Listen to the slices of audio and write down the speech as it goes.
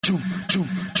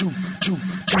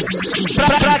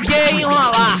Pra que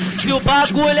enrolar? Se o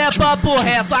bagulho é papo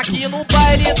reto, aqui no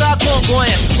baile da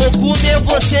Congonha vou comer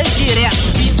você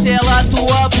direto. Pincela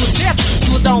tua buceta,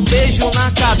 tu dá um beijo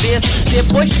na cabeça,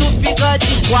 depois tu fica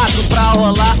de quatro pra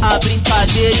rolar a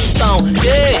brincadeira. Então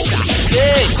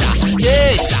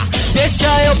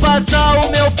deixa eu passar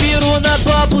o meu peru na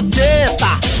tua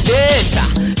buceta.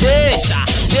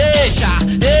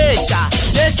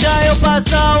 Deixa eu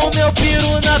passar o meu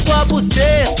peru na tua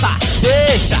buceta.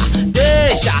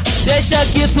 Deixa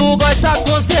que tu gosta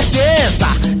com certeza.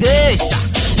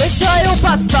 Deixa eu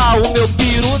passar o meu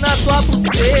peru na tua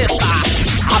buceta.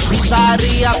 A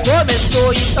putaria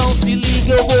começou, então se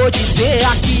liga, eu vou dizer.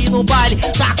 Aqui no baile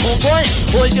da Congonha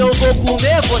hoje eu vou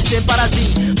comer você.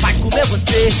 Parazinho vai comer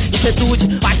você, e Seduty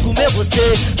vai comer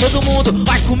você, todo mundo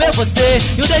vai comer você,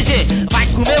 e o DG vai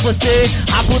comer você.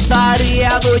 A putaria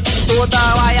a noite toda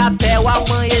vai até o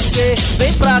amanhecer.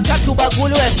 Vem pra cá que o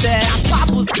bagulho é sério, a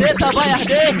buceta vai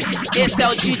arder. Esse é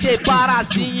o DJ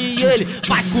Parazinho e ele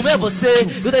vai comer você,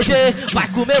 e o DG vai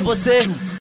comer você.